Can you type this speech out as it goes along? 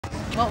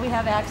what we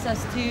have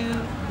access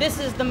to. This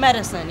is the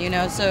medicine, you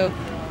know. So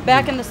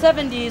back in the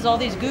 70s, all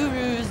these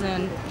gurus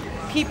and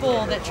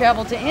people that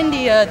traveled to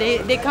India,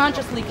 they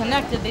consciously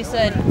connected. They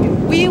said,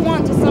 we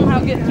want to somehow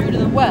get through to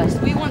the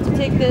West. We want to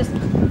take this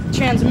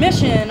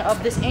transmission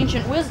of this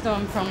ancient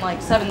wisdom from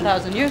like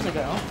 7,000 years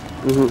ago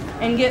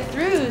and get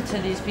through to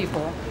these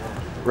people.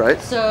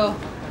 Right. So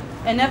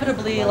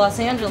inevitably, Los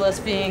Angeles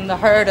being the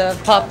heart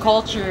of pop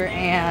culture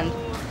and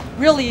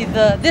really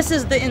this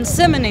is the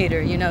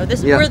inseminator, you know.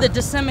 We're the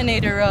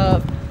disseminator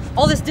of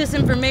all this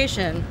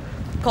disinformation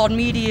called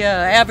media,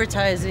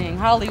 advertising,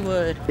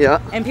 Hollywood.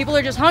 Yeah. And people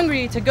are just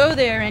hungry to go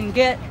there and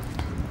get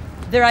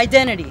their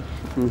identity.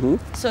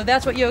 So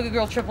that's what Yoga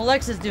Girl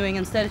XXX is doing.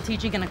 Instead of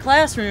teaching in a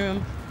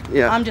classroom,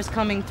 I'm just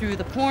coming through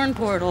the porn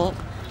portal.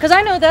 Because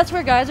I know that's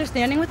where guys are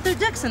standing with their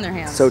dicks in their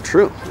hands. So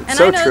true. And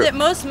so I know true. that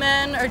most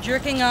men are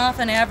jerking off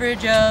an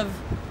average of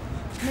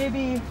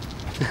maybe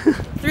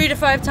 3 to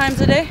 5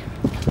 times a day.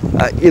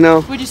 You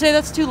know. Would you say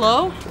that's too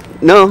low?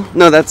 No,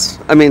 that's,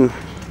 I mean.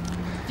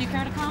 Do you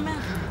care to comment?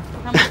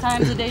 How many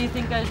times a day you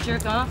think guys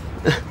jerk off?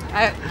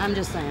 I'm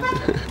just saying.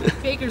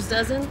 Baker's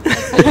dozen.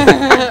 That's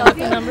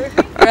the number.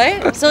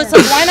 Right? So it's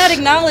like, why not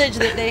acknowledge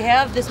that they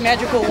have this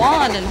magical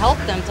wand and help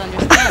them to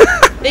understand?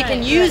 They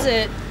can use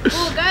it.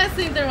 Well, guys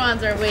think their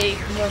wands are way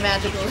more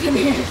magical than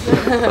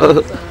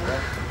yours.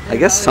 I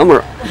guess some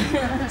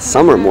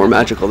are more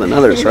magical than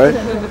others, right?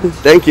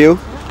 Thank you.